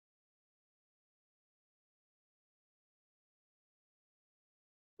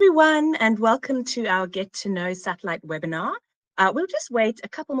everyone, and welcome to our Get to Know Satellite webinar. We'll just wait a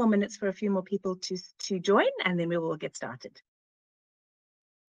couple more minutes for a few more people to join, and then we will get started.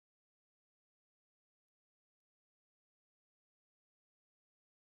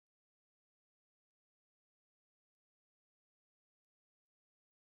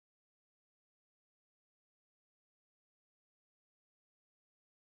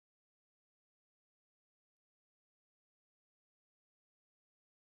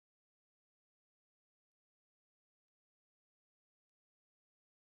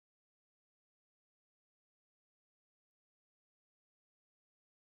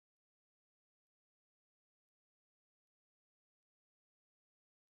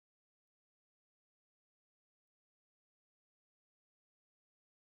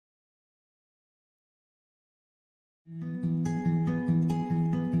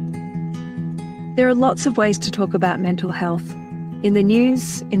 There are lots of ways to talk about mental health, in the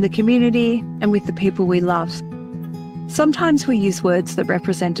news, in the community, and with the people we love. Sometimes we use words that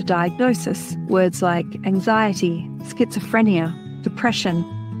represent a diagnosis, words like anxiety, schizophrenia,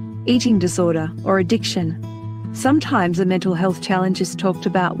 depression, eating disorder, or addiction. Sometimes a mental health challenge is talked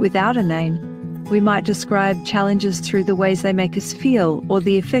about without a name. We might describe challenges through the ways they make us feel or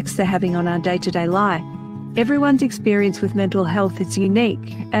the effects they're having on our day-to-day life. Everyone's experience with mental health is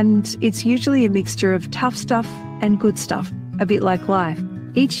unique, and it's usually a mixture of tough stuff and good stuff, a bit like life.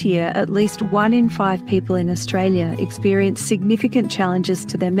 Each year, at least 1 in 5 people in Australia experience significant challenges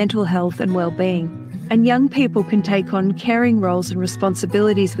to their mental health and well-being, and young people can take on caring roles and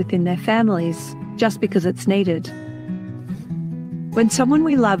responsibilities within their families just because it's needed. When someone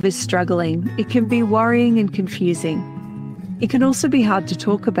we love is struggling, it can be worrying and confusing. It can also be hard to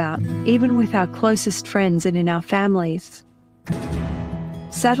talk about, even with our closest friends and in our families.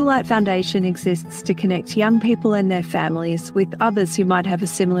 Satellite Foundation exists to connect young people and their families with others who might have a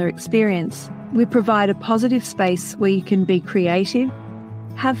similar experience. We provide a positive space where you can be creative,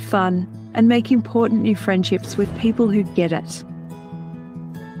 have fun, and make important new friendships with people who get it.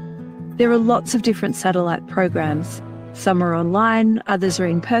 There are lots of different satellite programs. Some are online, others are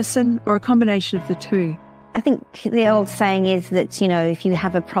in person, or a combination of the two. I think the old saying is that, if you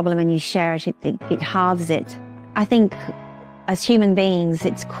have a problem and you share it, it halves it. I think as human beings,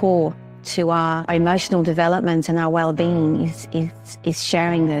 it's core to our emotional development and our well-being is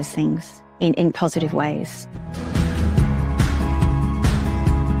sharing those things in positive ways.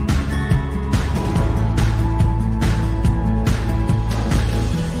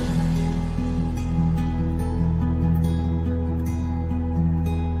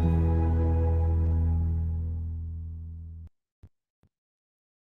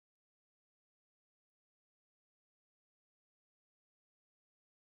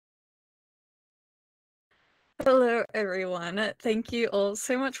 Hello everyone, thank you all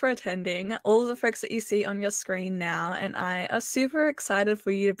so much for attending, all of the folks that you see on your screen now, and I are super excited for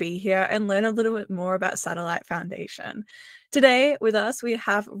you to be here and learn a little bit more about Satellite Foundation. Today with us we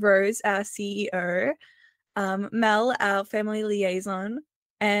have Rose, our CEO, Mel, our family liaison,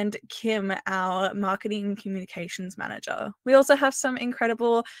 and Kim, our marketing and communications manager. We also have some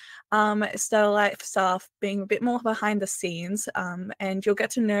incredible Satellite staff being a bit more behind the scenes, and you'll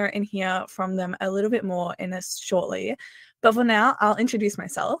get to know and hear from them a little bit more in this shortly. But for now, I'll introduce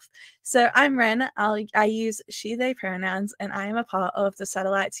myself. So I'm Ren, I use she, they pronouns, and I am a part of the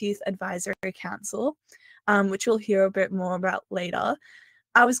Satellite's Youth Advisory Council, which you'll hear a bit more about later.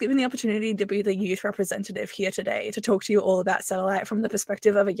 I was given the opportunity to be the youth representative here today to talk to you all about Satellite from the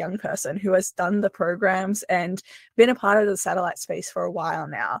perspective of a young person who has done the programs and been a part of the Satellite space for a while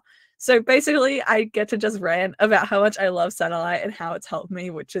now. So basically, I get to just rant about how much I love Satellite and how it's helped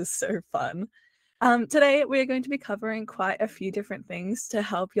me, which is so fun. Today, we're going to be covering quite a few different things to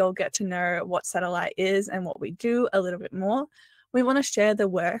help y'all get to know what Satellite is and what we do a little bit more. We want to share the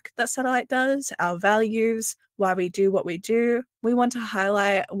work that Satellite does, our values, why we do what we do. We want to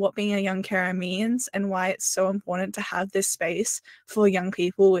highlight what being a young carer means and why it's so important to have this space for young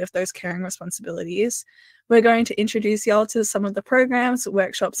people with those caring responsibilities. We're going to introduce y'all to some of the programs,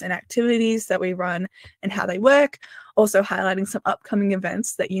 workshops, and activities that we run and how they work, also highlighting some upcoming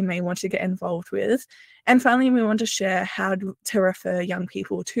events that you may want to get involved with. And finally, we want to share how to refer young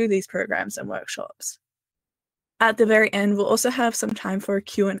people to these programs and workshops. At the very end, we'll also have some time for a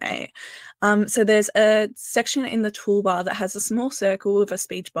Q&A. So there's a section in the toolbar that has a small circle with a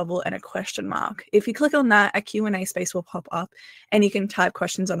speech bubble and a question mark. If you click on that, a Q&A space will pop up and you can type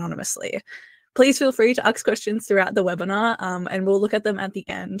questions anonymously. Please feel free to ask questions throughout the webinar, and we'll look at them at the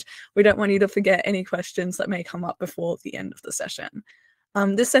end. We don't want you to forget any questions that may come up before the end of the session.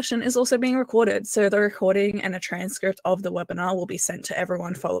 This session is also being recorded, so the recording and a transcript of the webinar will be sent to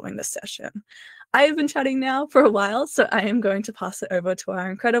everyone following this session. I have been chatting now for a while, so I am going to pass it over to our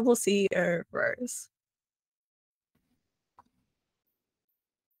incredible CEO, Rose.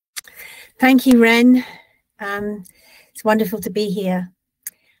 Thank you, Ren. It's wonderful to be here.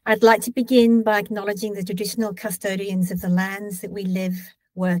 I'd like to begin by acknowledging the traditional custodians of the lands that we live,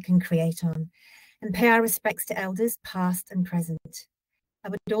 work and create on, and pay our respects to elders past and present. I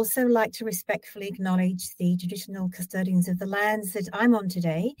would also like to respectfully acknowledge the traditional custodians of the lands that I'm on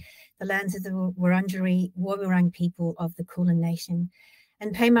today, the lands of the Wurundjeri Woiwurrung people of the Kulin Nation,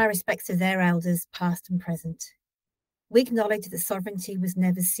 and pay my respects to their elders past and present. We acknowledge that sovereignty was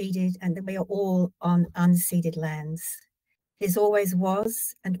never ceded and that we are all on unceded lands. This always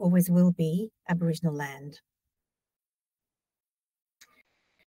was and always will be Aboriginal land.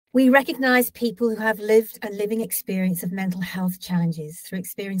 We recognise people who have lived a living experience of mental health challenges through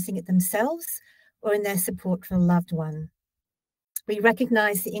experiencing it themselves or in their support for a loved one. We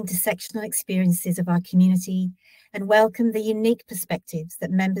recognise the intersectional experiences of our community and welcome the unique perspectives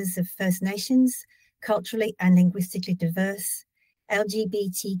that members of First Nations, culturally and linguistically diverse,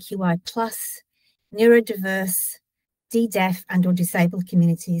 LGBTQI+, neurodiverse, deaf and or disabled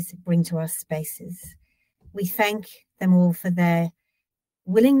communities bring to our spaces. We thank them all for their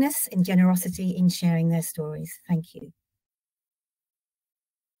willingness and generosity in sharing their stories. Thank you.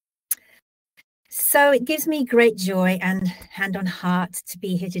 So it gives me great joy and hand on heart to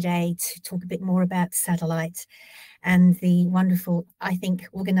be here today to talk a bit more about Satellite and the wonderful, I think,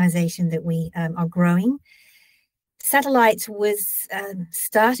 organisation that we are growing. Satellite was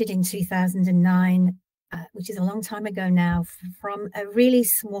started in 2009, which is a long time ago now, from a really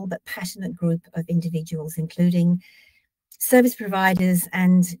small but passionate group of individuals, including service providers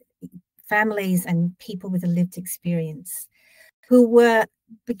and families and people with a lived experience, who were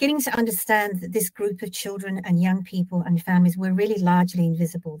beginning to understand that this group of children and young people and families were really largely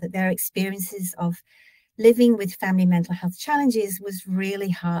invisible, that their experiences of living with family mental health challenges was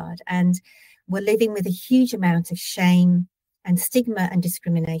really hard and were living with a huge amount of shame and stigma and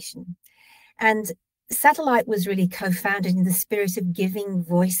discrimination. And Satellite was really co-founded in the spirit of giving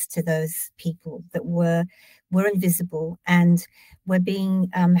voice to those people that were invisible and were being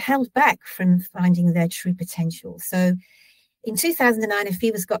held back from finding their true potential. So in 2009, a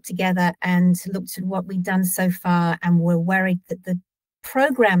few of us got together and looked at what we'd done so far and were worried that the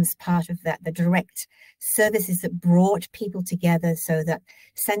programs part of that, the direct services that brought people together, so that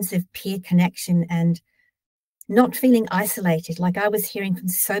sense of peer connection and not feeling isolated, like I was hearing from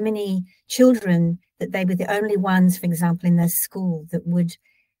so many children that they were the only ones, for example, in their school that would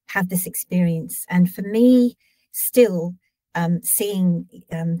have this experience. And for me, still seeing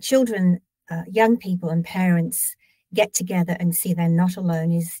children, young people and parents get together and see they're not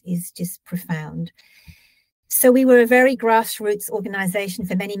alone is just profound. So we were a very grassroots organisation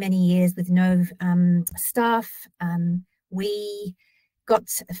for many, many years with no staff. We got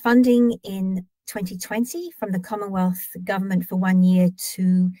funding in 2020 from the Commonwealth Government for 1 year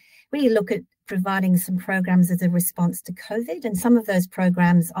to really look at providing some programs as a response to COVID. And some of those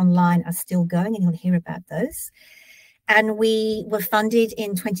programs online are still going, and you'll hear about those. And we were funded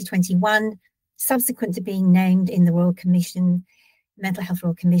in 2021, subsequent to being named in the Royal Commission, Mental Health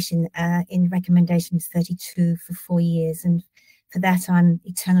Royal Commission, in recommendation 32 for 4 years. And for that, I'm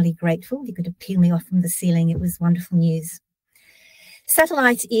eternally grateful. You could have peeled me off from the ceiling. It was wonderful news.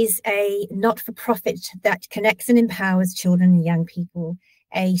 Satellite is a not-for-profit that connects and empowers children and young people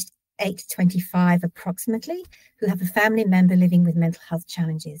aged 8 to 25 approximately, who have a family member living with mental health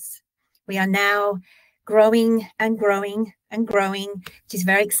challenges. We are now growing and growing and growing, which is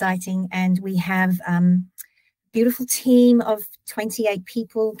very exciting. And we have a beautiful team of 28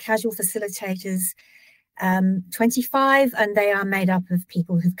 people, casual facilitators, 25, and they are made up of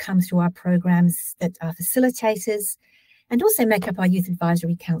people who've come through our programs that are facilitators and also make up our Youth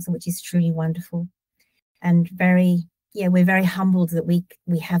Advisory Council, which is truly wonderful. And we're very humbled that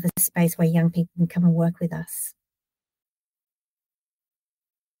we have a space where young people can come and work with us.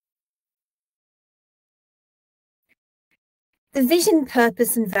 The vision,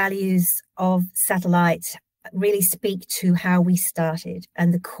 purpose and values of Satellite really speak to how we started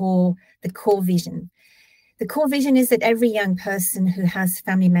and the core vision. The core vision is that every young person who has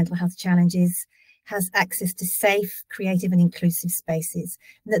family mental health challenges has access to safe, creative and inclusive spaces.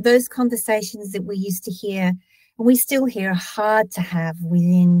 And that those conversations that we used to hear, and we still hear, are hard to have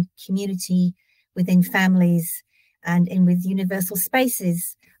within community, within families, and with universal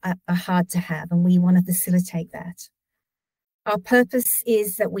spaces are hard to have. And we want to facilitate that. Our purpose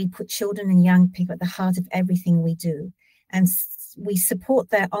is that we put children and young people at the heart of everything we do. And we support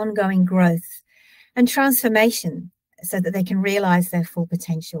their ongoing growth and transformation so that they can realize their full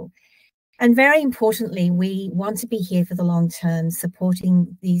potential. And very importantly, we want to be here for the long term,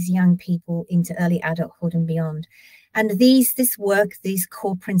 supporting these young people into early adulthood and beyond. And this work, these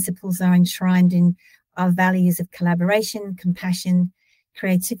core principles are enshrined in our values of collaboration, compassion,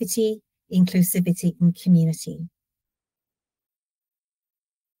 creativity, inclusivity, and community.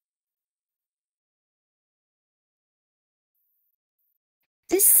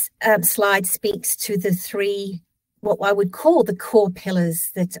 This slide speaks to the three, what I would call the core pillars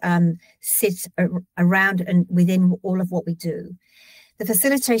that sit around and within all of what we do. The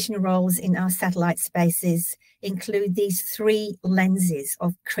facilitation roles in our satellite spaces include these three lenses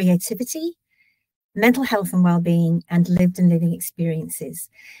of creativity, mental health and well-being, and lived and living experiences.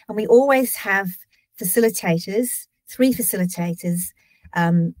 And we always have facilitators, three facilitators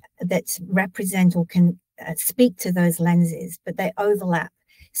that represent or can speak to those lenses, but they overlap.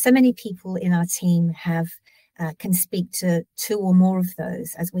 So many people in our team have can speak to two or more of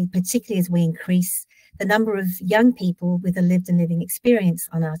those, particularly as we increase the number of young people with a lived and living experience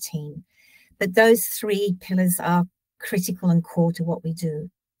on our team. But those three pillars are critical and core to what we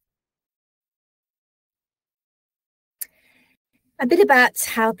do. A bit about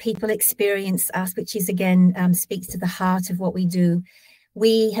how people experience us, which is again speaks to the heart of what we do.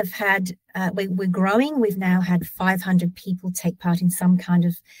 We have had, we're growing. We've now had 500 people take part in some kind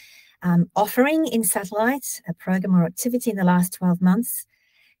of offering in Satellite, a program or activity in the last 12 months.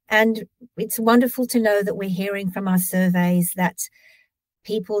 And it's wonderful to know that we're hearing from our surveys that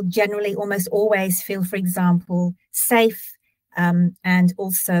people generally almost always feel, for example, safe, and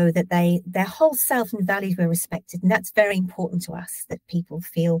also that their whole self and values were respected. And that's very important to us, that people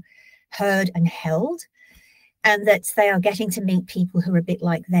feel heard and held, and that they are getting to meet people who are a bit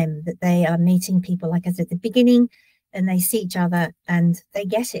like them, that they are meeting people, like I said at the beginning, and they see each other and they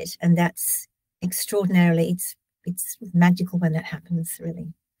get it. And that's extraordinarily, it's magical when that happens,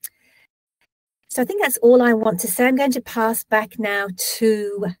 really. So I think that's all I want to say. I'm going to pass back now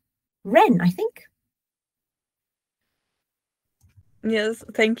to Ren, I think. Yes,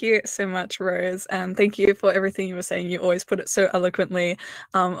 thank you so much, Rose, and thank you for everything you were saying. You always put it so eloquently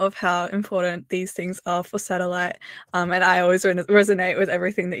of how important these things are for Satellite, and I always resonate with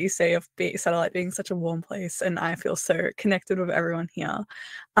everything that you say of Satellite being such a warm place, and I feel so connected with everyone here.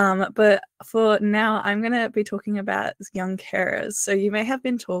 But for now, I'm going to be talking about young carers. So you may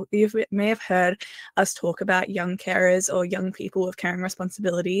have heard us talk about young carers or young people with caring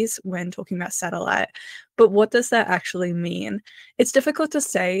responsibilities when talking about Satellite. But what does that actually mean? It's difficult to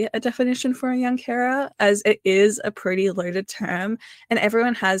say a definition for a young carer, as it is a pretty loaded term, and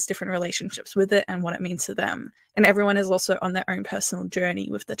everyone has different relationships with it and what it means to them. And everyone is also on their own personal journey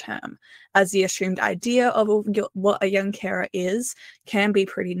with the term, as the assumed idea of what a young carer is can be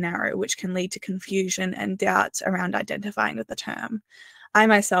pretty narrow, which can lead to confusion and doubts around identifying with the term. I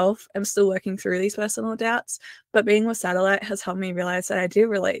myself am still working through these personal doubts, but being with Satellite has helped me realize that I do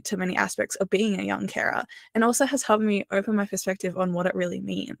relate to many aspects of being a young carer, and also has helped me open my perspective on what it really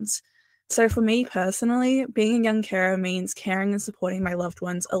means. So for me personally, being a young carer means caring and supporting my loved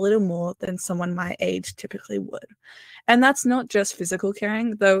ones a little more than someone my age typically would. And that's not just physical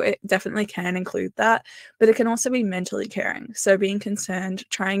caring, though it definitely can include that, but it can also be mentally caring. So being concerned,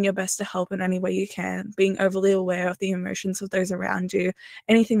 trying your best to help in any way you can, being overly aware of the emotions of those around you,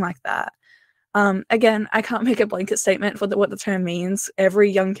 anything like that. Again, I can't make a blanket statement for what the term means.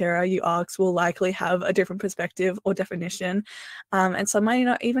 Every young carer you ask will likely have a different perspective or definition, and some might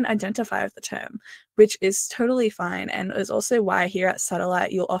not even identify with the term, which is totally fine, and is also why here at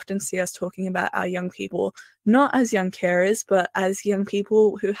Satellite you'll often see us talking about our young people, not as young carers, but as young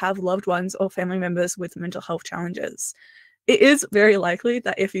people who have loved ones or family members with mental health challenges. It is very likely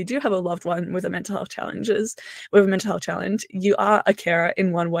that if you do have a loved one with a mental health challenge, you are a carer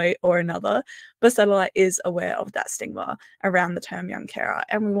in one way or another. But Satellite is aware of that stigma around the term young carer,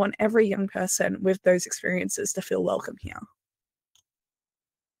 and we want every young person with those experiences to feel welcome here.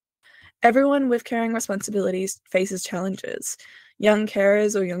 Everyone with caring responsibilities faces challenges. Young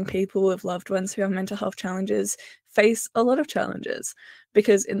carers or young people with loved ones who have mental health challenges face a lot of challenges,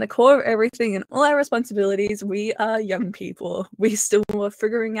 because in the core of everything and all our responsibilities, we are young people. We still are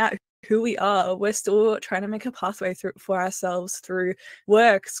figuring out who we are. We're still trying to make a pathway for ourselves through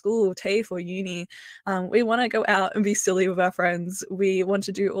work, school, TAFE, or uni. We want to go out and be silly with our friends. We want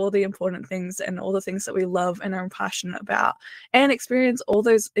to do all the important things and all the things that we love and are passionate about, and experience all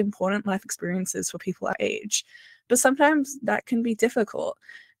those important life experiences for people our age. But sometimes that can be difficult.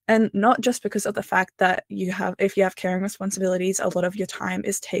 And not just because of the fact that if you have caring responsibilities, a lot of your time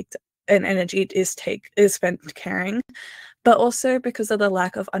is and energy is spent caring, but also because of the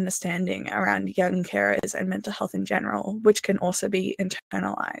lack of understanding around young carers and mental health in general, which can also be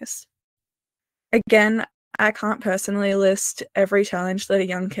internalized. Again, I can't personally list every challenge that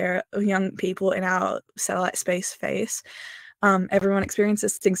young people in our satellite space face. Everyone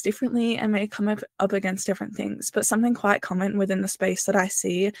experiences things differently and may come up against different things, but something quite common within the space that I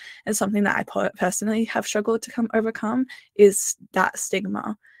see and something that I personally have struggled to overcome is that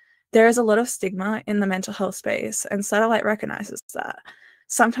stigma. There is a lot of stigma in the mental health space, and Satellite recognizes that.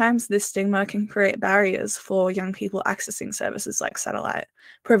 Sometimes this stigma can create barriers for young people accessing services like Satellite,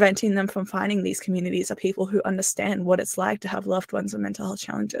 preventing them from finding these communities of people who understand what it's like to have loved ones with mental health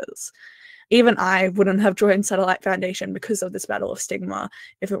challenges. Even I wouldn't have joined Satellite Foundation because of this battle of stigma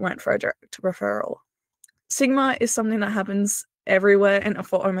if it weren't for a direct referral. Stigma is something that happens everywhere and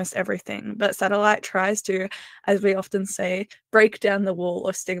for almost everything, but Satellite tries to, as we often say, break down the wall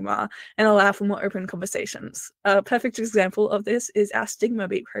of stigma and allow for more open conversations. A perfect example of this is our Stigma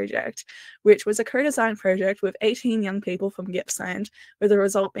Beat project, which was a co-design project with 18 young people from Gippsland, with the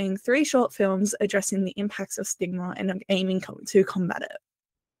result being 3 short films addressing the impacts of stigma and aiming to combat it.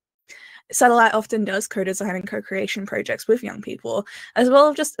 Satellite often does co-design and co-creation projects with young people, as well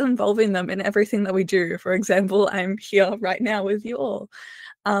as just involving them in everything that we do. For example, I'm here right now with you all.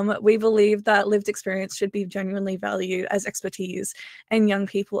 We believe that lived experience should be genuinely valued as expertise, and young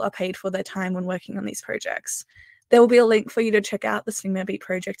people are paid for their time when working on these projects. There will be a link for you to check out the Stigma Beat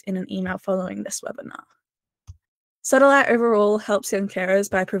project in an email following this webinar. Satellite overall helps young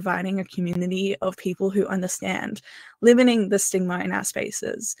carers by providing a community of people who understand, limiting the stigma in our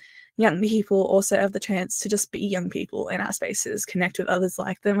spaces. Young people also have the chance to just be young people in our spaces, connect with others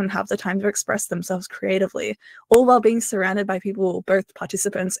like them, and have the time to express themselves creatively, all while being surrounded by people, both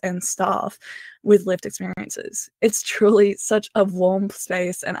participants and staff, with lived experiences. It's truly such a warm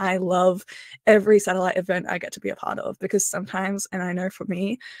space, and I love every Satellite event I get to be a part of, because sometimes, and I know for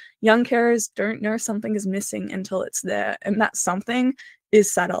me, young carers don't know something is missing until it's there, and that something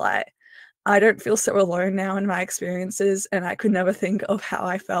is Satellite. I don't feel so alone now in my experiences, and I could never think of how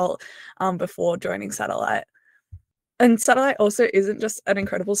I felt before joining Satellite. And Satellite also isn't just an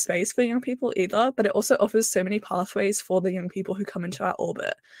incredible space for young people either, but it also offers so many pathways for the young people who come into our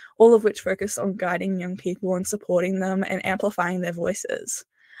orbit, all of which focus on guiding young people and supporting them and amplifying their voices.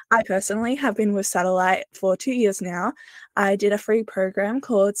 I personally have been with Satellite for 2 years now. I did a free program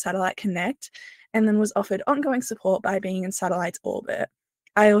called Satellite Connect, and then was offered ongoing support by being in Satellite's orbit.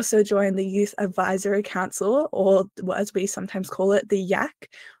 I also joined the Youth Advisory Council, or as we sometimes call it, the YAC,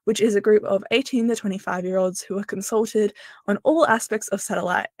 which is a group of 18 to 25-year-olds who are consulted on all aspects of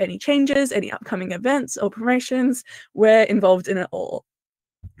Satellite. Any changes, any upcoming events or promotions, we're involved in it all.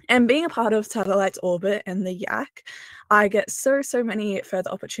 And being a part of Satellite's orbit and the YAC, I get so many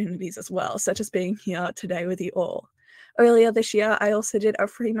further opportunities as well, such as being here today with you all. Earlier this year, I also did a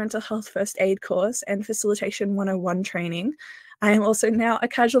free mental health first aid course and Facilitation 101 training. I am also now a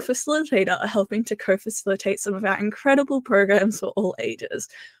casual facilitator, helping to co-facilitate some of our incredible programs for all ages,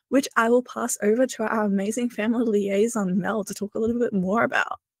 which I will pass over to our amazing family liaison, Mel, to talk a little bit more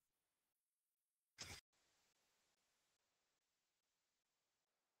about.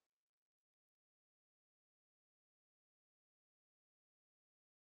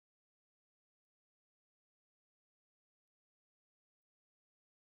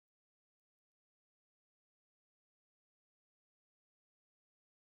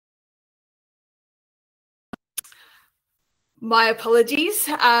 My apologies,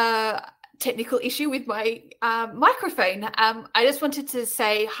 technical issue with my microphone. I just wanted to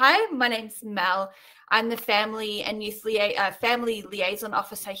say hi, my name's Mel. I'm the Family and Youth Family Liaison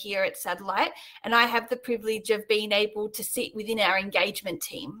Officer here at Satellite, and I have the privilege of being able to sit within our engagement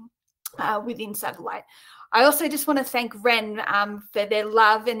team within Satellite. I also just want to thank Ren for their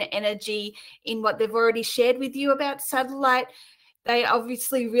love and energy in what they've already shared with you about Satellite. They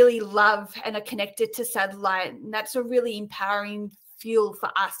obviously really love and are connected to Satellite, and that's a really empowering fuel for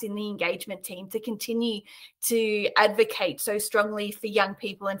us in the engagement team to continue to advocate so strongly for young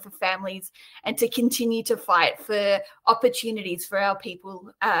people and for families, and to continue to fight for opportunities for our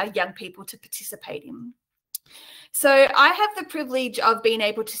people, young people, to participate in. So I have the privilege of being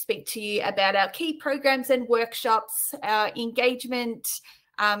able to speak to you about our key programs and workshops, our engagement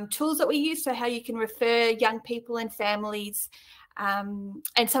tools that we use, so how you can refer young people and families,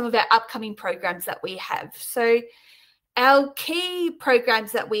 and some of our upcoming programs that we have. So our key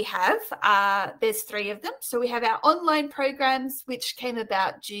programs that we have, there's 3 of them. So we have our online programs, which came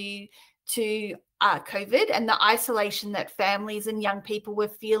about due to COVID and the isolation that families and young people were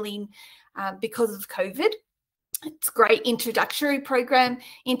feeling because of COVID. It's a great introductory program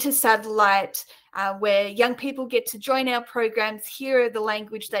into satellite, where young people get to join our programs, hear the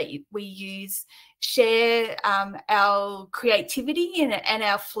language that we use, share our creativity and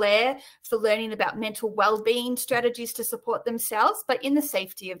our flair for learning about mental well-being strategies to support themselves, but in the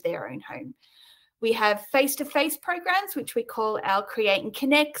safety of their own home. We have face-to-face programs, which we call our Create and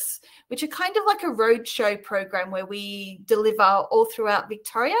Connects, which are kind of like a roadshow program where we deliver all throughout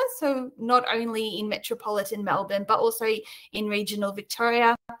Victoria. So not only in metropolitan Melbourne, but also in regional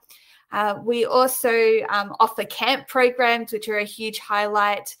Victoria. We also offer camp programs, which are a huge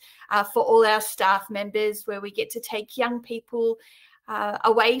highlight for all our staff members, where we get to take young people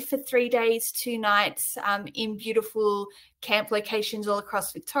away for 3 days, 2 nights in beautiful camp locations all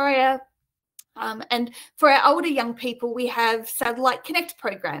across Victoria. And for our older young people, we have Satellite Connect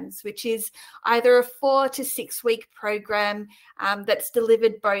programs, which is either a 4 to 6 week program that's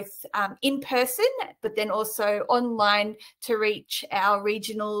delivered both in person, but then also online to reach our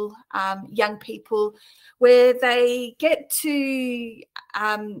regional young people, where they get to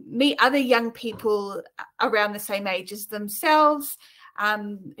meet other young people around the same age as themselves,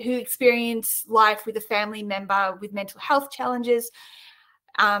 who experience life with a family member with mental health challenges,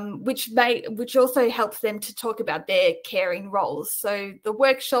 which also helps them to talk about their caring roles. So the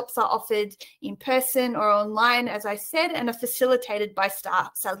workshops are offered in person or online, as I said, and are facilitated by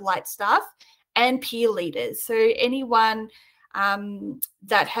satellite staff and peer leaders. So anyone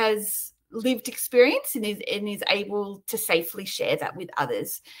that has lived experience and is able to safely share that with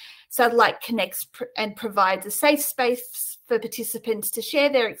others. Satellite connects and provides a safe space for participants to share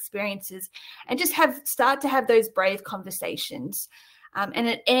their experiences and just start to have those brave conversations. And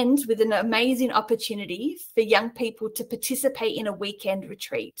it ends with an amazing opportunity for young people to participate in a weekend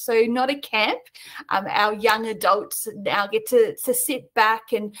retreat. So not a camp. Our young adults now get to sit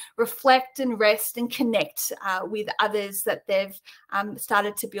back and reflect and rest and connect with others that they've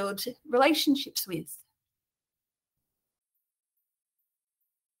started to build relationships with.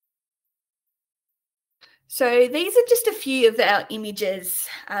 So these are just a few of our images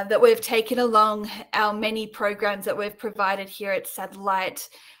that we've taken along our many programs that we've provided here at Satellite.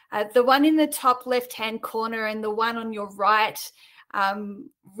 The one in the top left-hand corner and the one on your right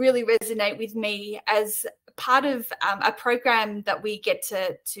really resonate with me as part of a program that we get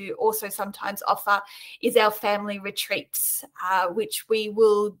to also sometimes offer is our family retreats, which we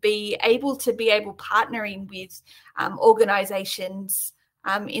will be able partnering with organisations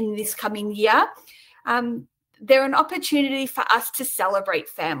in this coming year. They're an opportunity for us to celebrate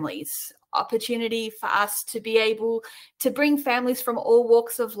families, opportunity for us to be able to bring families from all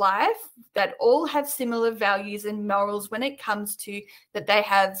walks of life that all have similar values and morals when it comes to that they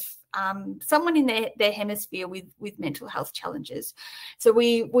have someone in their hemisphere with mental health challenges. So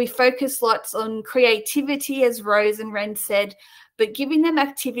we focus lots on creativity, as Rose and Ren said, but giving them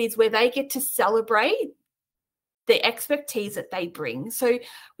activities where they get to celebrate the expertise that they bring. So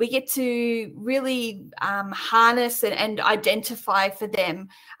we get to really harness and identify for them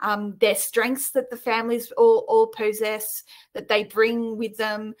their strengths that the families all possess, that they bring with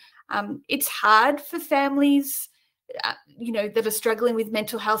them. It's hard for families that are struggling with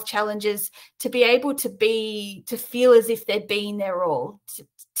mental health challenges to be able to feel as if they're being their all,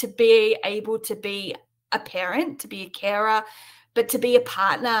 to be able to be a parent, to be a carer, but to be a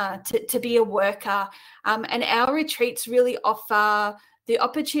partner, to be a worker. And our retreats really offer the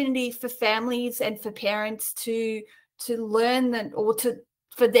opportunity for families and for parents to learn that, or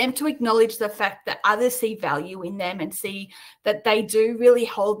for them to acknowledge the fact that others see value in them and see that they do really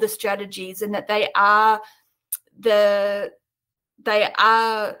hold the strategies and that they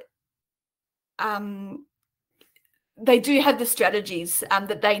do have the strategies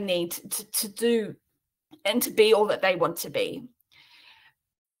that they need to do and to be all that they want to be.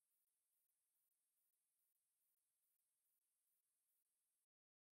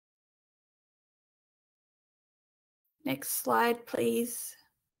 Next slide, please.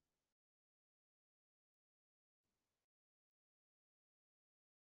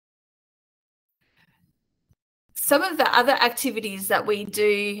 Some of the other activities that we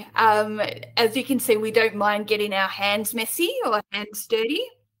do, as you can see, we don't mind getting our hands messy or hands dirty.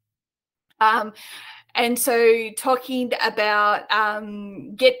 And so talking about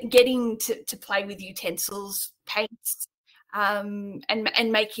getting to play with utensils, paints,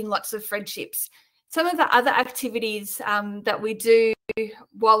 and making lots of friendships. Some of the other activities that we do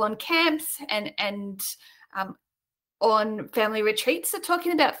while on camps and on family retreats are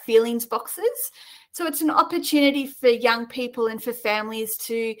talking about feelings boxes. So it's an opportunity for young people and for families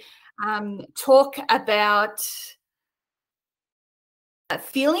to talk about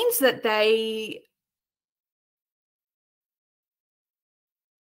feelings that they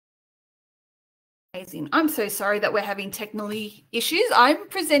Amazing. I'm so sorry that we're having technical issues. I'm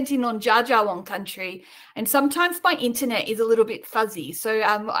presenting on Dja Dja Wurrung country, and sometimes my internet is a little bit fuzzy, so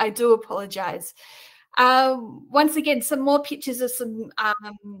I do apologize. Once again, some more pictures of some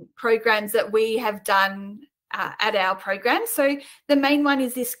programs that we have done at our program. So the main one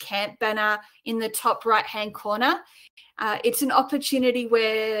is this camp banner in the top right-hand corner. It's an opportunity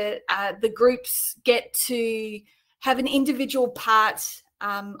where the groups get to have an individual part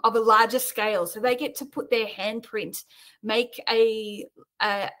of a larger scale. So they get to put their handprint, make a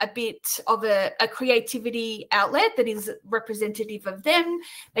bit of a creativity outlet that is representative of them.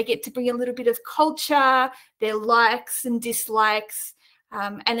 They get to bring a little bit of culture, their likes and dislikes,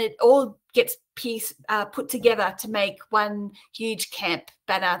 and it all gets put together to make one huge camp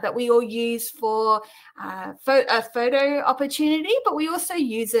banner that we all use for a photo opportunity, but we also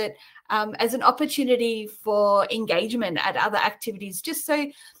use it as an opportunity for engagement at other activities, just so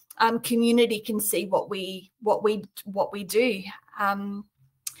community can see what we do. And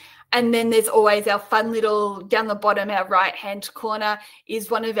then there's always our fun little, down the bottom, our right-hand corner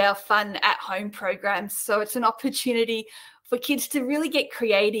is one of our fun at-home programs. So it's an opportunity for kids to really get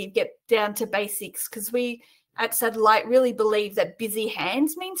creative, get down to basics, because we at Satellite really believe that busy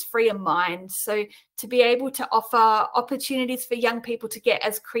hands means freer mind. So to be able to offer opportunities for young people to get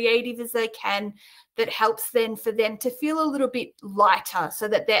as creative as they can, that helps then for them to feel a little bit lighter, so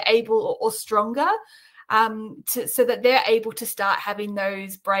that they're able, or stronger, so that they're able to start having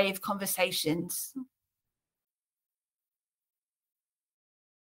those brave conversations.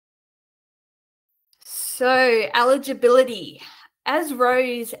 So eligibility. As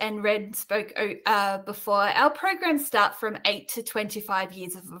Rose and Red spoke before, our programs start from 8 to 25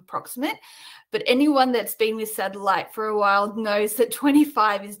 years of approximate, but anyone that's been with Satellite for a while knows that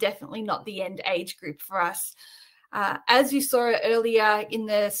 25 is definitely not the end age group for us. As you saw earlier in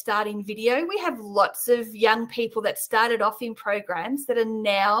the starting video, we have lots of young people that started off in programs that are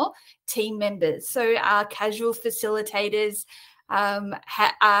now team members. So our casual facilitators,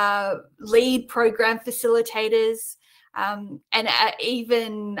 lead program facilitators, and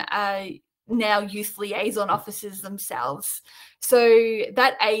even now youth liaison officers themselves. So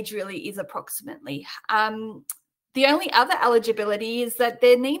that age really is approximately. The only other eligibility is that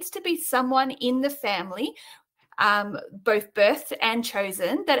there needs to be someone in the family, both birthed and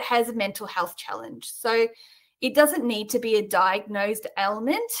chosen, that has a mental health challenge. So it doesn't need to be a diagnosed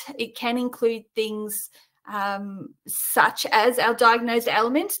ailment. It can include things such as our diagnosed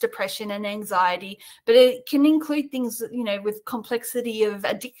ailments, depression and anxiety, but it can include things, you know, with complexity of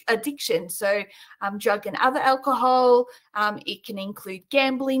addiction. So drug and other alcohol, it can include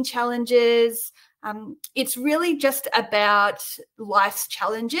gambling challenges. It's really just about life's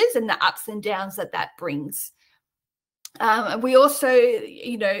challenges and the ups and downs that that brings. And we also,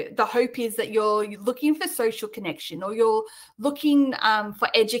 you know, the hope is that you're looking for social connection, or you're looking for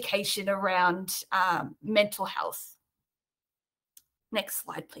education around mental health. Next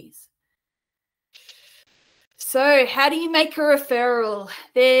slide, please. So how do you make a referral?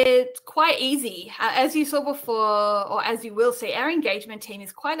 They're quite easy. As you saw before, or as you will see, our engagement team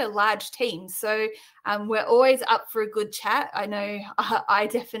is quite a large team. So we're always up for a good chat. I know I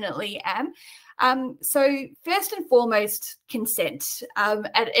definitely am. So first and foremost, consent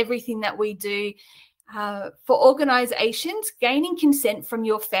at everything that we do. For organisations, gaining consent from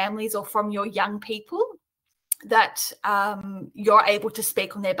your families or from your young people that you're able to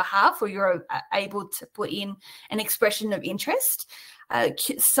speak on their behalf, or you're able to put in an expression of interest.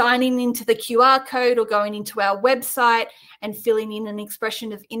 Signing into the QR code or going into our website and filling in an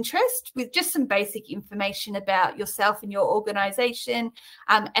expression of interest with just some basic information about yourself and your organisation,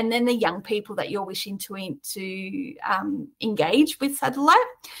 and then the young people that you're wishing to engage with Satellite.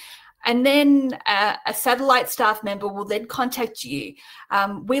 And then a Satellite staff member will then contact you.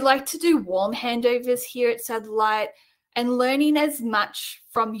 We like to do warm handovers here at Satellite, and learning as much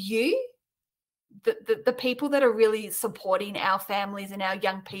from you, the people that are really supporting our families and our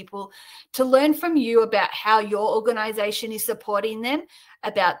young people, to learn from you about how your organisation is supporting them,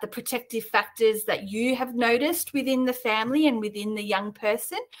 about the protective factors that you have noticed within the family and within the young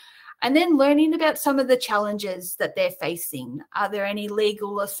person, and then learning about some of the challenges that they're facing. Are there any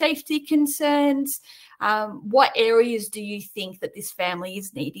legal or safety concerns? What areas do you think that this family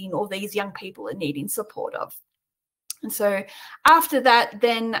is needing, or these young people are needing support of? And so after that,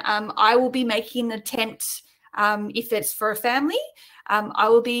 then I will be making an attempt, if it's for a family, I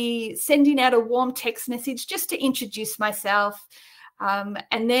will be sending out a warm text message just to introduce myself,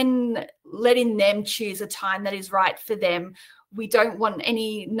 and then letting them choose a time that is right for them. We don't want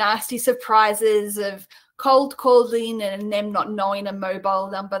any nasty surprises of cold calling and them not knowing a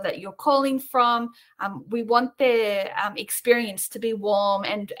mobile number that you're calling from. We want their experience to be warm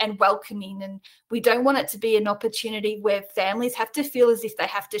and welcoming, and we don't want it to be an opportunity where families have to feel as if they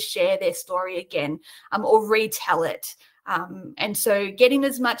have to share their story again or retell it. And so getting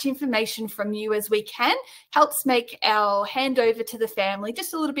as much information from you as we can helps make our handover to the family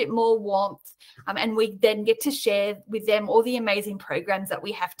just a little bit more warmth. And we then get to share with them all the amazing programs that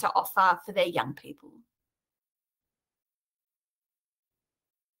we have to offer for their young people.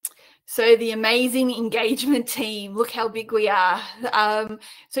 So the amazing engagement team, look how big we are.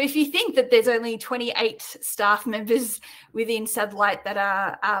 So if you think that there's only 28 staff members within Satellite that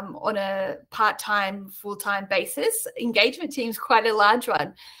are on a part-time, full-time basis, engagement team's quite a large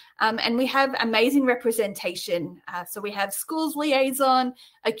one. And we have amazing representation. So we have schools liaison,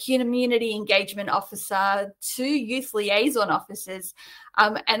 a community engagement officer, 2 youth liaison officers,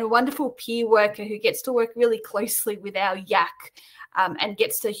 and a wonderful peer worker who gets to work really closely with our YAC. And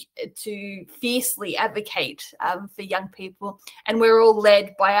gets to fiercely advocate for young people. And we're all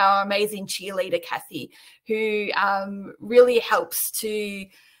led by our amazing cheerleader, Kathy, who really helps to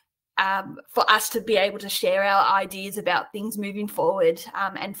for us to be able to share our ideas about things moving forward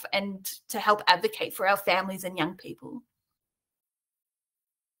and to help advocate for our families and young people.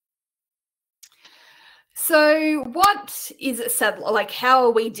 So what is Satellite? Like, how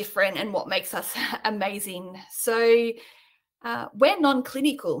are we different and what makes us amazing? So we're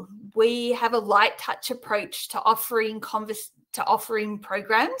non-clinical. We have a light touch approach to offering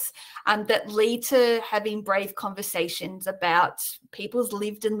programs that lead to having brave conversations about people's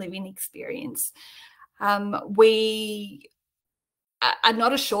lived and living experience. We are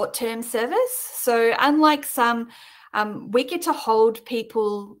not a short-term service. So unlike some, we get to hold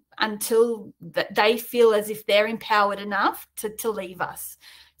people until they feel as if they're empowered enough to leave us.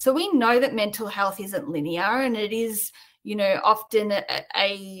 So we know that mental health isn't linear, and it is, you know, often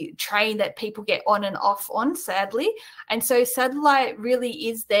a train that people get on and off on, sadly. And so Satellite really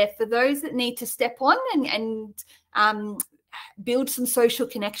is there for those that need to step on and build some social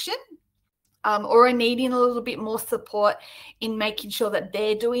connection, or are needing a little bit more support in making sure that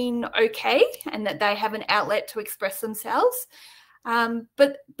they're doing okay and that they have an outlet to express themselves.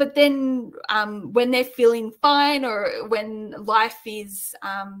 But then when they're feeling fine, or when life is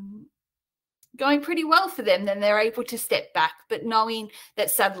going pretty well for them, then they're able to step back, but knowing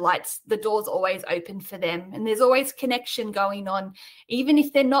that Satellite's, the door's always open for them, and there's always connection going on, even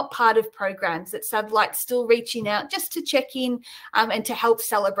if they're not part of programs, that Satellite's still reaching out just to check in and to help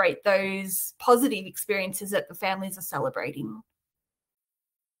celebrate those positive experiences that the families are celebrating.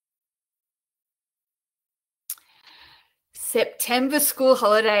 September school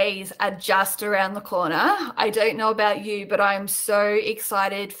holidays are just around the corner. I don't know about you, but I'm so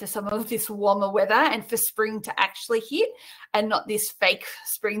excited for some of this warmer weather and for spring to actually hit, and not this fake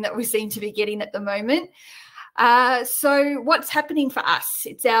spring that we seem to be getting at the moment. So what's happening for us?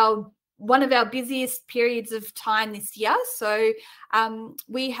 It's one of our busiest periods of time this year. So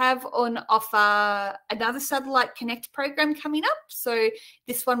we have on offer another Satellite Connect program coming up. So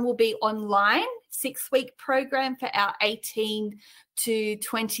this one will be online, 6-week program for our 18 to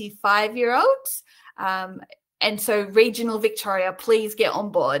 25-year-olds. And so regional Victoria, please get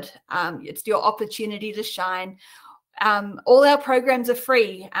on board. It's your opportunity to shine. All our programs are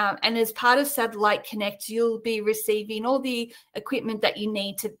free, and as part of Satellite Connect, you'll be receiving all the equipment that you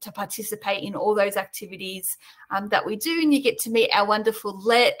need to participate in all those activities that we do, and you get to meet our wonderful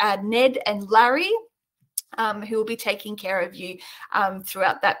Ned and Larry, who will be taking care of you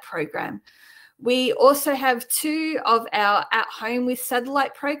throughout that program. We also have 2 of our At Home with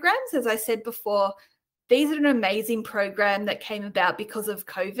Satellite programs. As I said before, these are an amazing program that came about because of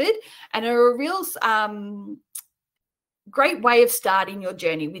COVID, and are a real great way of starting your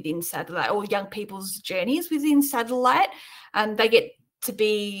journey within Satellite, or young people's journeys within Satellite. They get to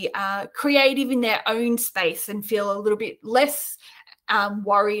be creative in their own space and feel a little bit less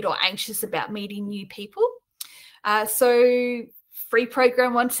worried or anxious about meeting new people. So free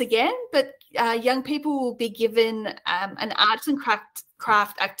program once again, but young people will be given an arts and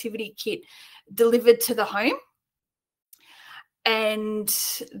craft activity kit delivered to the home. And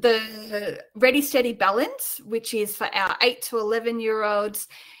the Ready Steady Balance, which is for our 8 to 11-year-olds,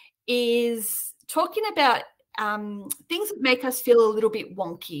 is talking about things that make us feel a little bit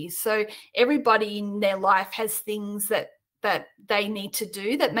wonky. So everybody in their life has things that they need to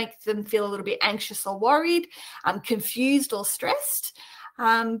do that make them feel a little bit anxious or worried, confused or stressed.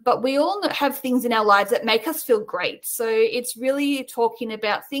 but we all have things in our lives that make us feel great. So it's really talking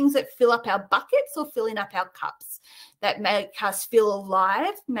about things that fill up our buckets or filling up our cups, that make us feel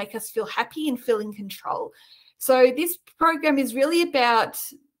alive, make us feel happy and feel in control. So this program is really about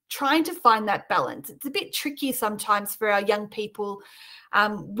trying to find that balance. It's a bit tricky sometimes for our young people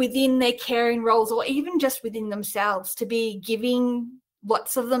within their caring roles, or even just within themselves, to be giving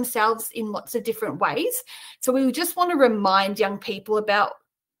lots of themselves in lots of different ways. So we just want to remind young people about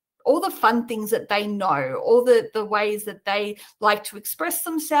all the fun things that they know, all the ways that they like to express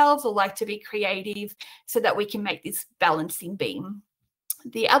themselves or like to be creative, so that we can make this balancing beam.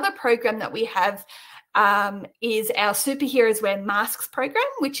 The other program that we have is our Superheroes Wear Masks program,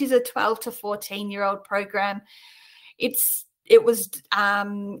 which is a 12 to 14-year-old program. It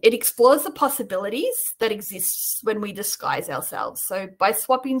explores the possibilities that exist when we disguise ourselves. So by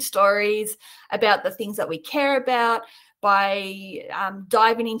swapping stories about the things that we care about, by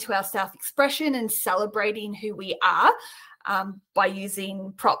diving into our self-expression and celebrating who we are, by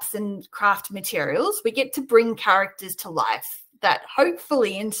using props and craft materials, we get to bring characters to life that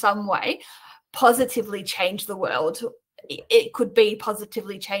hopefully in some way positively change the world. It could be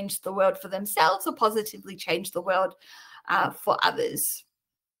positively change the world for themselves or positively change the world for others.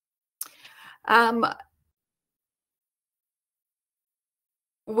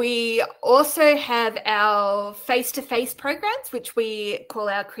 We also have our face-to-face programs, which we call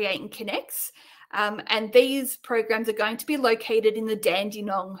our Create and Connects. And these programs are going to be located in the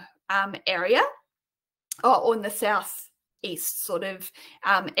Dandenong area, or in the southeast sort of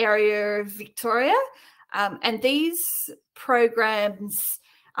area of Victoria. And these programs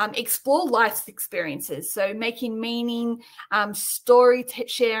explore life's experiences, so making meaning, story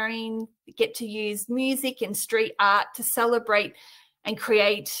sharing, get to use music and street art to celebrate and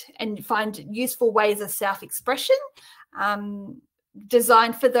create and find useful ways of self-expression,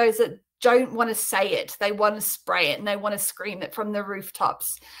 designed for those that don't want to say it, they want to spray it and they want to scream it from the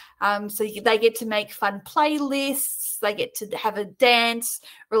rooftops. So they get to make fun playlists, they get to have a dance,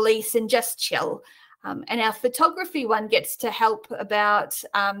 release and just chill. And our photography one gets to help about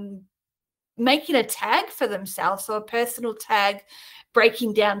making a tag for themselves, so a personal tag,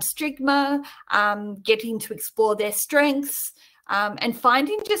 breaking down stigma, getting to explore their strengths, and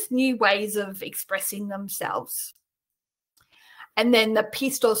finding just new ways of expressing themselves. And then the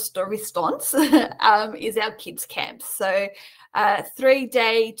Pistos de Resistance is our kids camp. So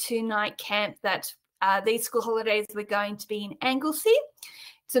 3-day, 2-night camp that these school holidays we're going to be in Anglesea.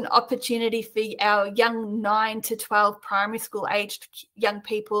 It's an opportunity for our young 9 to 12 primary school aged young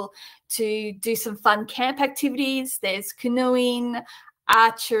people to do some fun camp activities. There's canoeing,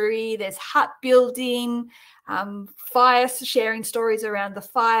 archery, there's hut building, fire, sharing stories around the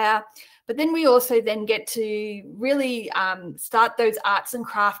fire. But then we also then get to really start those arts and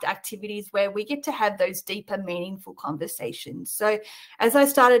craft activities where we get to have those deeper, meaningful conversations. So as I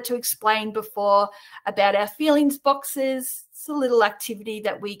started to explain before about our feelings boxes, it's a little activity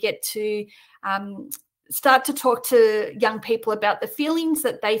that we get to start to talk to young people about the feelings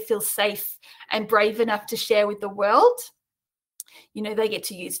that they feel safe and brave enough to share with the world. You know, they get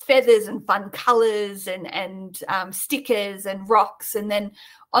to use feathers and fun colors and stickers and rocks. And then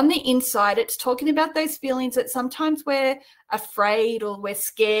on the inside, it's talking about those feelings that sometimes we're afraid or we're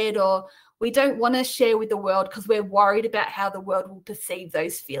scared or we don't want to share with the world because we're worried about how the world will perceive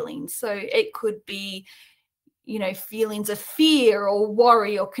those feelings. So it could be, you know, feelings of fear or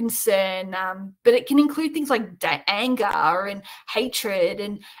worry or concern, but it can include things like anger and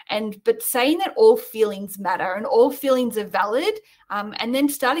hatred, but saying that all feelings matter and all feelings are valid, and then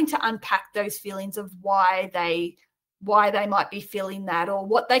starting to unpack those feelings of why they might be feeling that or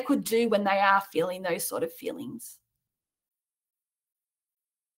what they could do when they are feeling those sort of feelings.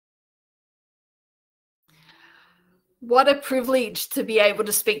 What a privilege to be able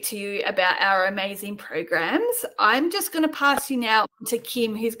to speak to you about our amazing programs. I'm just going to pass you now to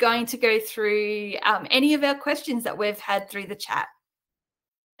Kim, who's going to go through any of our questions that we've had through the chat.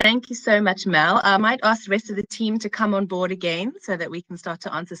 Thank you so much, Mel. I might ask the rest of the team to come on board again so that we can start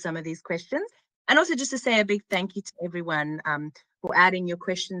to answer some of these questions. And also just to say a big thank you to everyone for adding your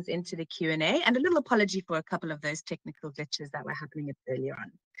questions into the Q&A, and a little apology for a couple of those technical glitches that were happening a bit earlier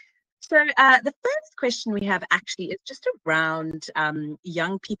on. So the first question we have actually is just around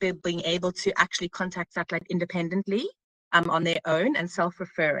young people being able to actually contact Satellite independently on their own and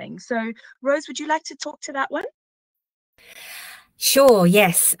self-referring. So Rose, would you like to talk to that one? Sure,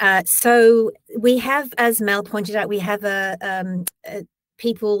 yes. So we have, as Mel pointed out, we have a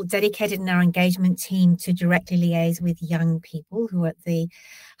people dedicated in our engagement team to directly liaise with young people who are at the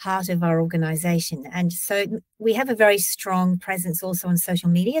heart of our organisation. And so we have a very strong presence also on social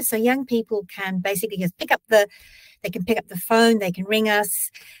media. So young people can basically just pick up the phone, they can ring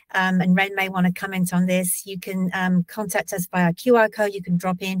us, and Ren may want to comment on this. You can contact us via QR code, you can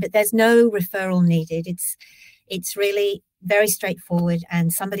drop in, but there's no referral needed. It's really very straightforward,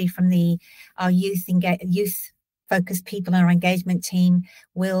 and somebody from our youth focused people in our engagement team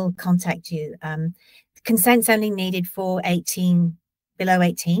will contact you. Consent's only needed for below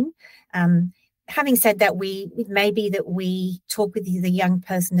 18. Having said that, it may be that we talk with the young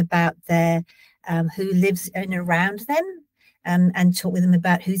person about their who lives in and around them, and talk with them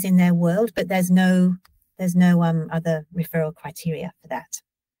about who's in their world, but there's no other referral criteria for that.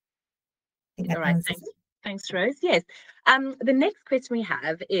 All right, thanks, Rose. Yes. The next question we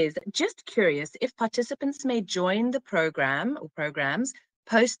have is just curious if participants may join the program or programs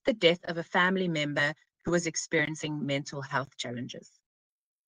post the death of a family member who was experiencing mental health challenges.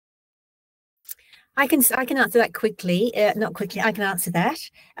 I can answer that quickly. Not quickly. I can answer that.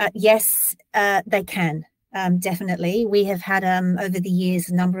 Yes, they can. Definitely. We have had over the years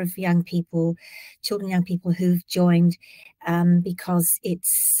a number of young people who've joined because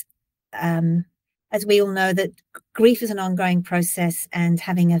it's as we all know, that grief is an ongoing process, and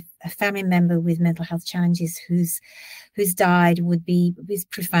having a family member with mental health challenges who's died is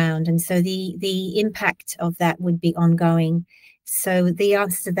profound, and so the impact of that would be ongoing. So the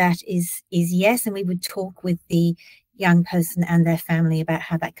answer to that is yes, and we would talk with the young person and their family about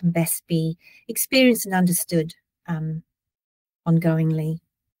how that can best be experienced and understood ongoingly.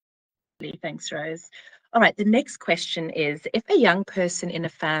 Thanks, Rose. All right, the next question is, if a young person in a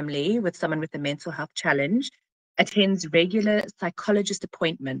family with someone with a mental health challenge attends regular psychologist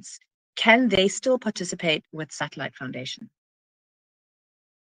appointments, can they still participate with Satellite Foundation?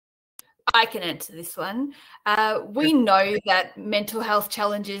 I can answer this one. We know that mental health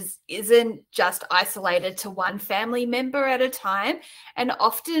challenges isn't just isolated to one family member at a time, and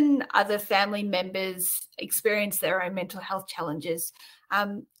often other family members experience their own mental health challenges.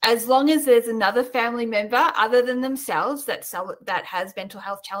 As long as there's another family member other than themselves that has mental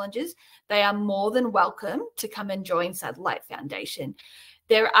health challenges, they are more than welcome to come and join Satellite Foundation.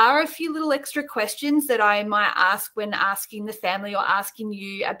 There are a few little extra questions that I might ask when asking the family or asking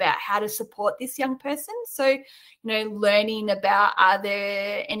you about how to support this young person. So, learning about, are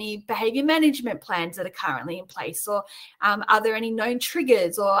there any behaviour management plans that are currently in place, or are there any known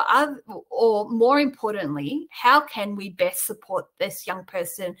triggers, or more importantly, how can we best support this young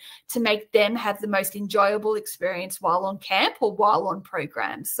person to make them have the most enjoyable experience while on camp or while on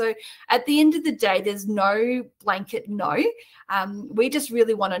programs? So at the end of the day, there's no blanket no. We just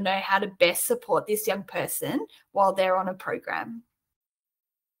really want to know how to best support this young person while they're on a program.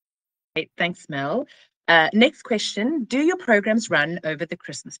 Great, thanks, Mel. Next question, do your programs run over the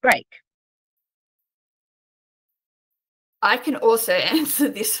Christmas break? I can also answer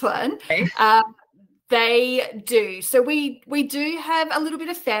this one. Okay. They do. So we do have a little bit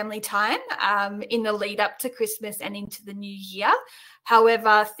of family time in the lead up to Christmas and into the new year.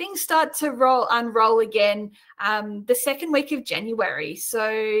 However, things start to unroll again the second week of January. So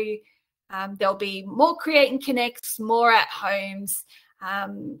there'll be more Create and Connects, more at homes,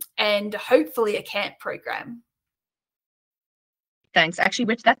 and hopefully a camp program. Thanks. Actually,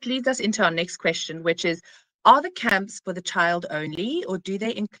 which that leads us into our next question, which is, are the camps for the child only, or do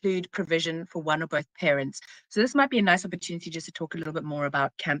they include provision for one or both parents? So this might be a nice opportunity just to talk a little bit more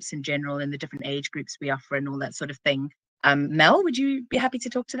about camps in general and the different age groups we offer and all that sort of thing. Mel, would you be happy to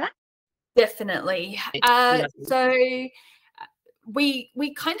talk to that? Definitely. So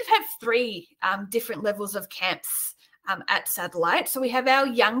we kind of have three different levels of camps at Satellite. So we have our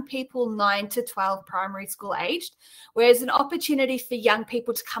young people 9 to 12 primary school aged, where there's an opportunity for young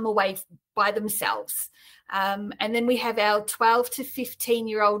people to come away by themselves. And then we have our 12 to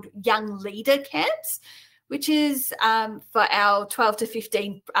 15-year-old young leader camps, which is for our 12 to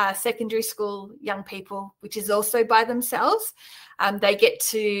 15 secondary school young people, which is also by themselves. They get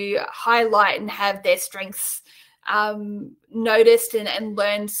to highlight and have their strengths noticed and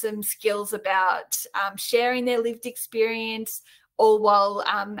learn some skills about sharing their lived experience, all while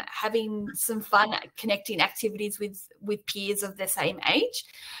having some fun connecting activities with peers of the same age.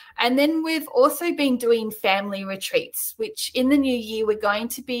 And then we've also been doing family retreats, which in the new year we're going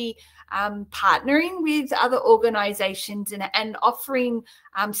to be partnering with other organisations and offering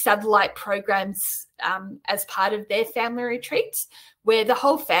satellite programs as part of their family retreats, where the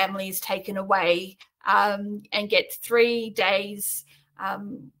whole family is taken away and get 3 days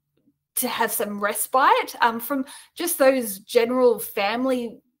to have some respite from just those general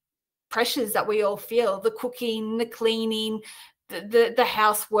family pressures that we all feel, the cooking, the cleaning, the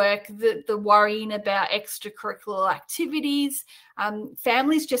housework, the worrying about extracurricular activities.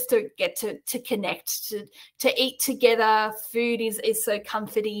 Families just to get to connect, to eat together. Food is so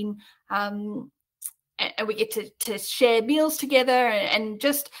comforting, and we get to share meals together, and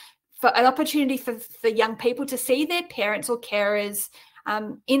just for an opportunity for young people to see their parents or carers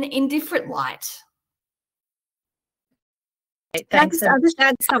in different light. Thanks. I'll just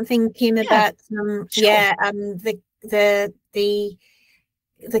add something, Kim, about the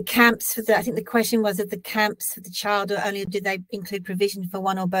camps for I think the question was, if the camps for the child, or only do they include provision for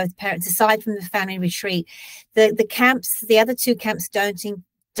one or both parents aside from the family retreat. The camps, the other two camps don't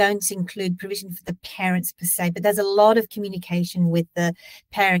include provision for the parents per se, but there's a lot of communication with the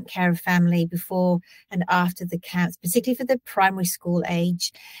parent, carer, family before and after the camps, particularly for the primary school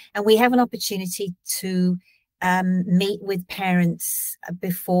age. And we have an opportunity to meet with parents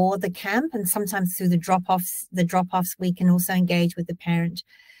before the camp, and sometimes through the drop-offs we can also engage with the parent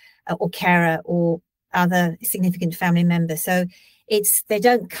or carer or other significant family member. So they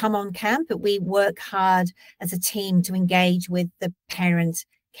don't come on camp, but we work hard as a team to engage with the parent,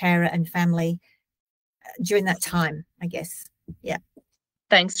 carer and family during that time, I guess. Yeah.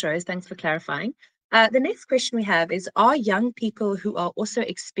 Thanks, Rose. Thanks for clarifying. The next question we have is, are young people who are also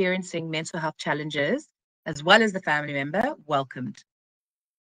experiencing mental health challenges as well as the family member welcomed?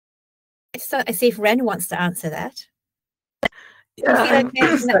 So I see if Ren wants to answer that. Yeah,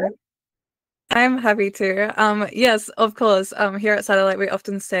 I'm happy to. Yes, of course. Here at Satellite, we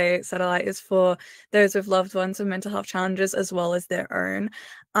often say Satellite is for those with loved ones with mental health challenges as well as their own.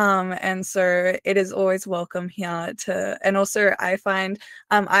 And so it is always welcome here and also I find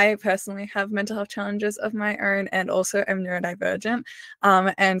I personally have mental health challenges of my own and also am neurodivergent.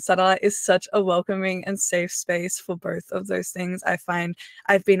 And Satellite is such a welcoming and safe space for both of those things. I find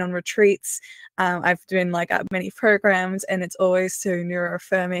I've been on retreats, I've been like at many programs, and it's always so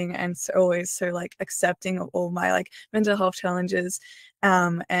neuroaffirming and always so like accepting of all my like mental health challenges.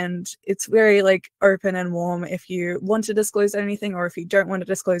 And it's very like open and warm if you want to disclose anything or if you don't want to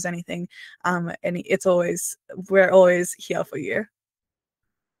disclose anything. And we're always here for you.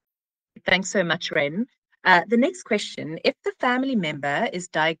 Thanks so much, Ren. The next question, if the family member is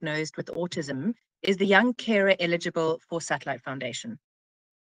diagnosed with autism, is the young carer eligible for Satellite Foundation?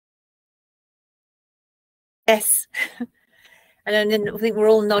 Yes. And I think we're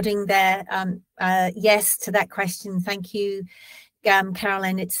all nodding there. Yes to that question. Thank you,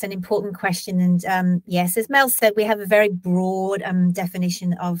 Carolyn. It's an important question. And yes, as Mel said, we have a very broad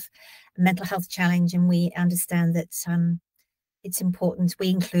definition of mental health challenge, and we understand that it's important. We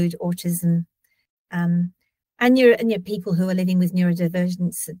include autism and your people who are living with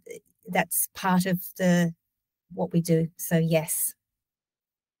neurodivergence. That's part of what we do. So yes.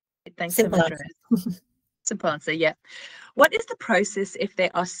 Thanks Simple so much, Rose. Simple answer, yeah. What is the process if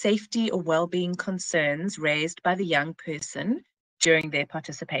there are safety or well-being concerns raised by the young person during their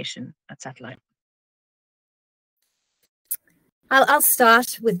participation at Satellite? I'll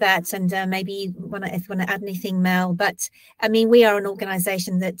start with that, and maybe if you want to add anything, Mel. But I mean, we are an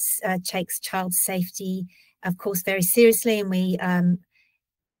organisation that takes child safety, of course, very seriously, and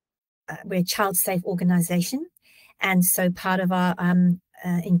we're a child safe organisation, and so part of our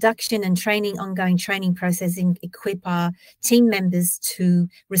induction and training, ongoing training process, equip our team members to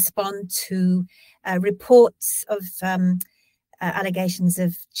respond to reports of allegations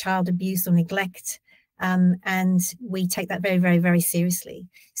of child abuse or neglect, and we take that very, very, very seriously.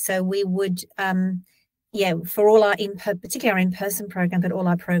 So we would, for all our particularly our in-person program, but all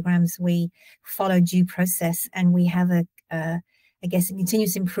our programs, we follow due process, and we have I guess a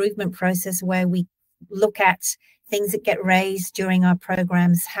continuous improvement process where we look at things that get raised during our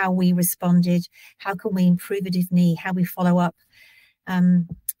programs, how we responded, how can we improve it if need, how we follow up,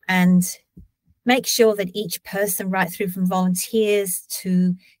 and make sure that each person, right through from volunteers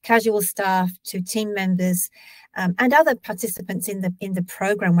to casual staff to team members and other participants in the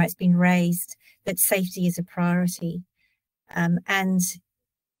program where it's been raised, that safety is a priority, and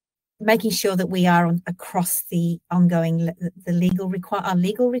making sure that we are across the ongoing our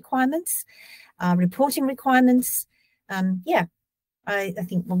legal requirements, reporting requirements. I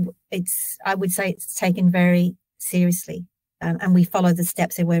think I would say it's taken very seriously, and we follow the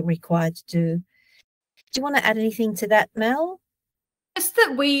steps that we're required to do. Do you want to add anything to that, Mel? Just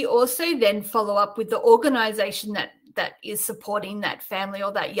that we also then follow up with the organisation that is supporting that family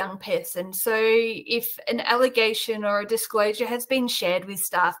or that young person. So if an allegation or a disclosure has been shared with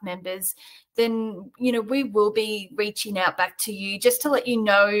staff members, then, you know, we will be reaching out back to you just to let you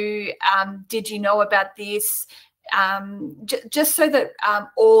know, did you know about this? Just so that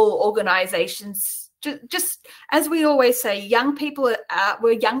all organisations, just as we always say, young people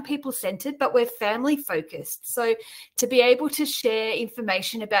we're young people centred, but we're family focused. So to be able to share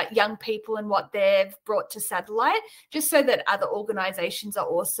information about young people and what they've brought to Satellite, just so that other organisations are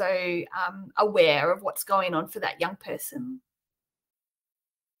also aware of what's going on for that young person.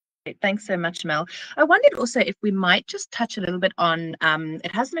 Thanks so much, Mel. I wondered also if we might just touch a little bit on,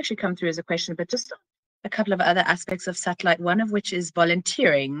 it hasn't actually come through as a question, but just a couple of other aspects of Satellite, one of which is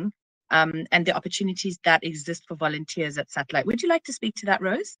volunteering and the opportunities that exist for volunteers at Satellite. Would you like to speak to that,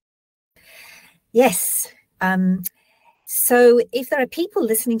 Rose? Yes. So if there are people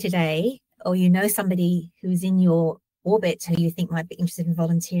listening today, or you know somebody who's in your orbit who you think might be interested in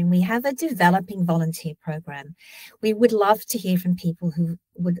volunteering, we have a developing volunteer program. We would love to hear from people who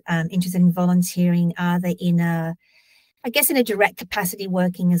would interested in volunteering. Are they in a direct capacity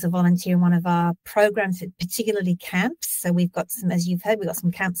working as a volunteer in one of our programs, particularly camps? So we've got some, as you've heard, we've got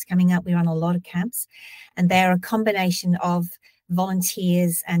some camps coming up. We run a lot of camps, and they're a combination of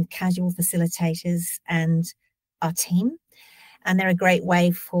volunteers and casual facilitators and our team. And they're a great way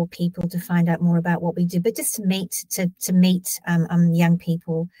for people to find out more about what we do, but just to meet young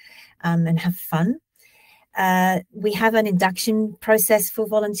people and have fun. We have an induction process for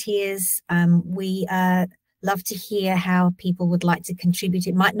volunteers. We love to hear how people would like to contribute.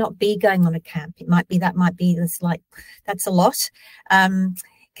 It might not be going on a camp. It might be that's a lot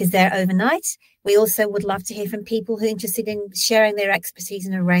because they're overnight. We also would love to hear from people who are interested in sharing their expertise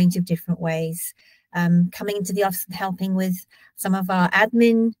in a range of different ways. Coming into the office and helping with some of our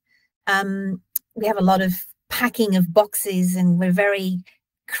admin. We have a lot of packing of boxes, and we're very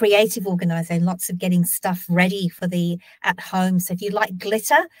creative organisation, lots of getting stuff ready for the at home. So if you like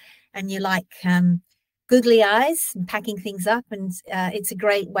glitter and you like googly eyes and packing things up, and it's a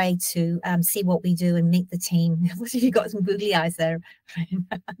great way to see what we do and meet the team. What have you got, some googly eyes there?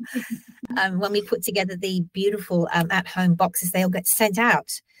 When we put together the beautiful at-home boxes, they all get sent out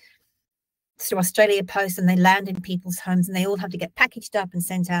through Australia Post, and they land in people's homes, and they all have to get packaged up and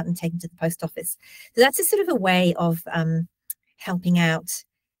sent out and taken to the post office. So that's a sort of a way of helping out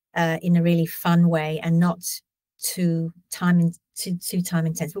in a really fun way and not too time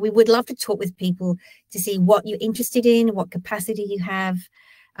intense. But we would love to talk with people to see what you're interested in, what capacity you have,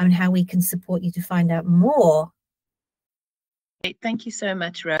 and how we can support you to find out more. Great. Thank you so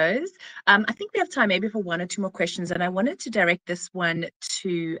much, Rose. I think we have time maybe for one or two more questions, and I wanted to direct this one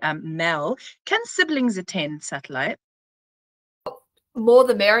to Mel. Can siblings attend Satellite? More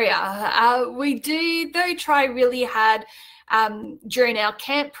the merrier. We do, though, try really hard during our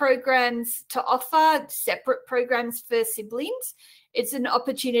camp programs to offer separate programs for siblings. It's an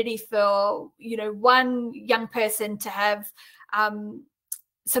opportunity for, you know, one young person to have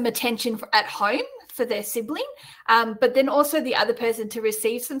some attention at home for their sibling, but then also the other person to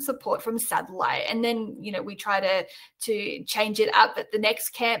receive some support from Satellite. And then, you know, we try to change it up at the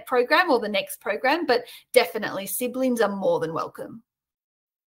next camp program or the next program, but definitely siblings are more than welcome.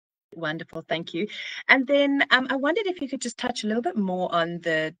 Wonderful, thank you. And then I wondered if you could just touch a little bit more on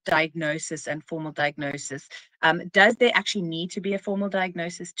the diagnosis and formal diagnosis. Does there actually need to be a formal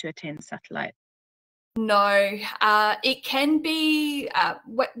diagnosis to attend Satellite? No, it can be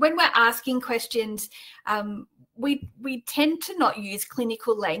when we're asking questions, we tend to not use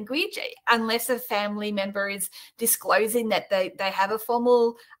clinical language unless a family member is disclosing that they have a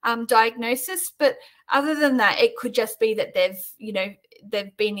formal diagnosis. But other than that, it could just be that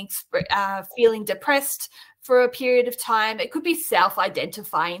they've been feeling depressed for a period of time. It could be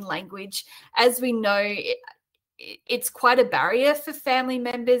self-identifying language. As we know, it's quite a barrier for family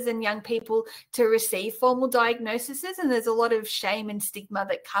members and young people to receive formal diagnoses, and there's a lot of shame and stigma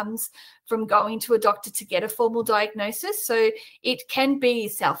that comes from going to a doctor to get a formal diagnosis. So it can be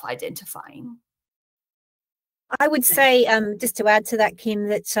self-identifying. I would say, just to add to that, Kim,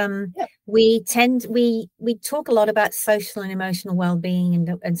 that we talk a lot about social and emotional well-being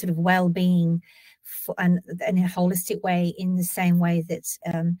and sort of well-being and in a holistic way, in the same way that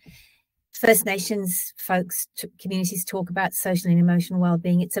First Nations folks, communities talk about social and emotional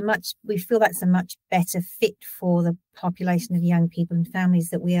well-being. We feel that's a much better fit for the population of young people and families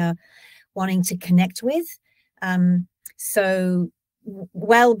that we are wanting to connect with. So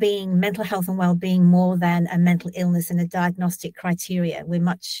well-being, mental health and well-being, more than a mental illness and a diagnostic criteria. We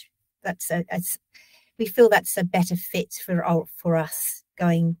feel that's a better fit for us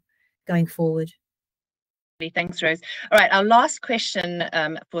going forward. Thanks, Rose. All right, our last question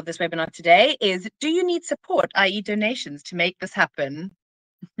for this webinar today is, do you need support, i.e. donations, to make this happen?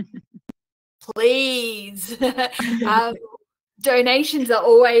 Please. Donations are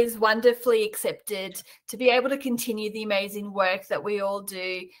always wonderfully accepted. To be able to continue the amazing work that we all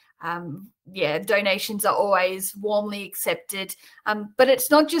do, yeah, donations are always warmly accepted. But it's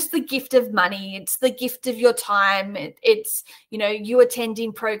not just the gift of money, it's the gift of your time. It's, you know, you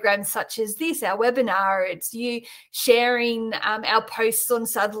attending programs such as this, our webinar. It's you sharing our posts on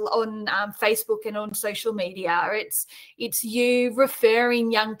Facebook and on social media. It's you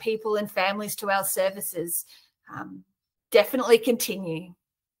referring young people and families to our services. Definitely continue.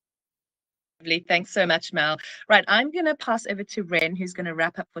 Thanks so much, Mel. Right, I'm going to pass over to Ren, who's going to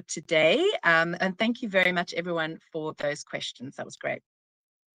wrap up for today. And thank you very much, everyone, for those questions. That was great.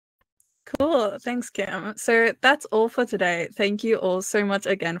 Cool. Thanks, Kim. So that's all for today. Thank you all so much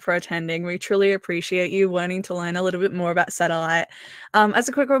again for attending. We truly appreciate you wanting to learn a little bit more about Satellite. As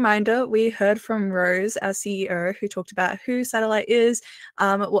a quick reminder, we heard from Rose, our CEO, who talked about who Satellite is,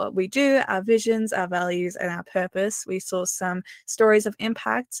 what we do, our visions, our values, and our purpose. We saw some stories of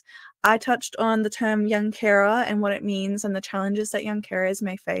impact. I touched on the term young carer and what it means and the challenges that young carers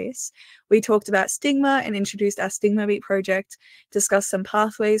may face. We talked about stigma and introduced our Stigma Beat project, discussed some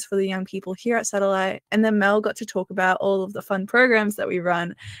pathways for the young people here at Satellite, and then Mel got to talk about all of the fun programs that we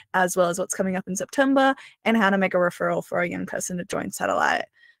run, as well as what's coming up in September and how to make a referral for a young person to join Satellite.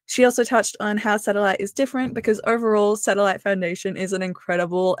 She also touched on how Satellite is different because overall Satellite Foundation is an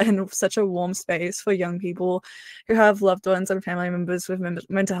incredible and such a warm space for young people who have loved ones and family members with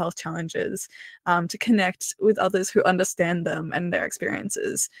mental health challenges, to connect with others who understand them and their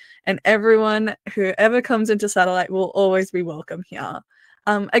experiences. And everyone who ever comes into Satellite will always be welcome here.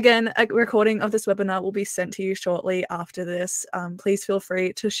 Again, a recording of this webinar will be sent to you shortly after this. Please feel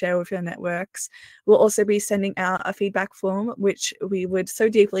free to share with your networks. We'll also be sending out a feedback form, which we would so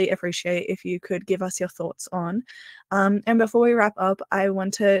deeply appreciate if you could give us your thoughts on. And before we wrap up, I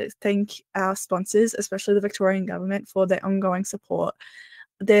want to thank our sponsors, especially the Victorian Government, for their ongoing support.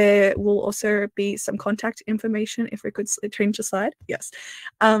 There will also be some contact information, if we could change the slide. Yes.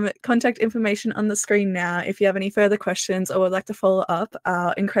 Contact information on the screen now. If you have any further questions or would like to follow up,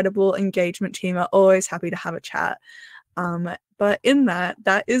 our incredible engagement team are always happy to have a chat. But in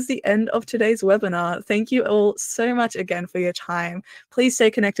that is the end of today's webinar. Thank you all so much again for your time. Please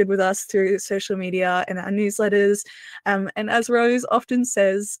stay connected with us through social media and our newsletters. And as Rose often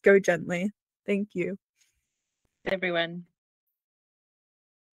says, go gently. Thank you. Everyone.